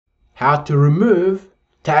how to remove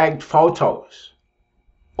tagged photos,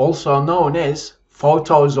 also known as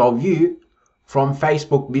photos of you from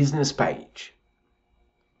Facebook business page.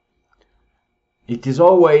 It is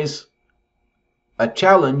always a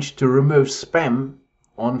challenge to remove spam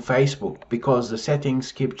on Facebook because the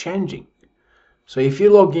settings keep changing. So if you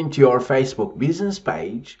log into your Facebook business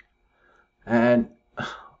page and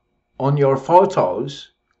on your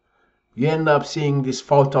photos, you end up seeing these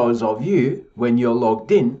photos of you when you're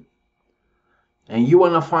logged in, and you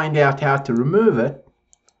want to find out how to remove it,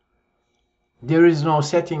 there is no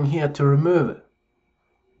setting here to remove it,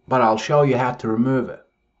 but I'll show you how to remove it.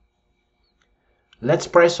 Let's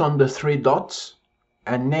press on the three dots,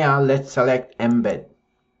 and now let's select embed.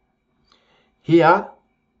 Here,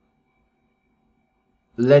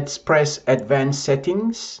 let's press advanced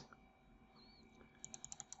settings.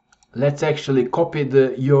 Let's actually copy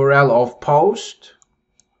the URL of post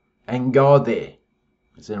and go there.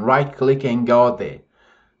 Then right click and go there.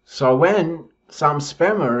 So when some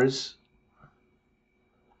spammers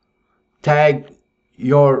tag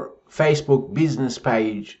your Facebook business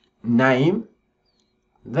page name,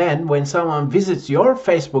 then when someone visits your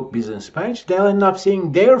Facebook business page, they'll end up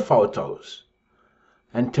seeing their photos.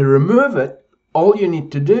 And to remove it, all you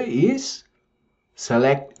need to do is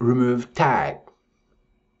select remove tag.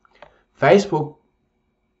 Facebook,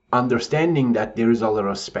 understanding that there is a lot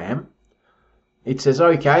of spam, it says,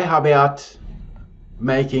 okay, how about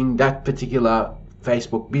making that particular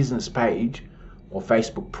Facebook business page or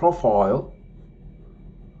Facebook profile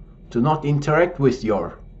to not interact with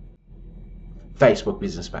your Facebook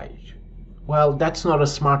business page? Well, that's not a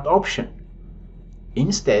smart option.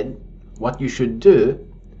 Instead, what you should do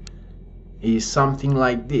is something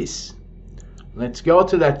like this. Let's go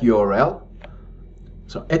to that URL.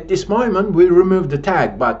 So at this moment, we remove the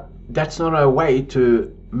tag, but that's not a way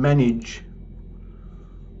to manage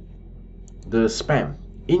the spam.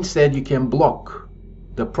 Instead, you can block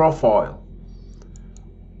the profile,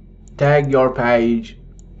 tag your page,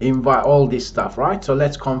 invite, all this stuff, right? So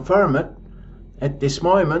let's confirm it. At this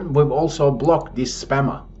moment, we've also blocked this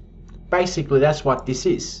spammer. Basically, that's what this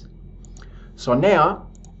is. So now,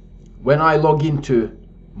 when I log into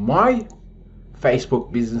my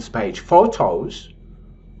Facebook business page photos,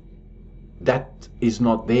 that is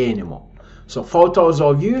not there anymore. So photos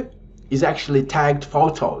of you is actually tagged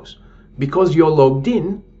photos. Because you're logged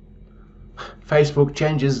in, Facebook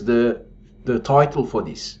changes the title for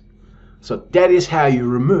this. So that is how you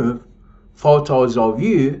remove photos of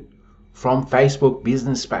you from Facebook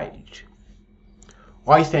business page.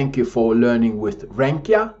 I thank you for learning with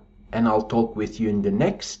Rankia, and I'll talk with you in the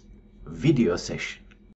next video session.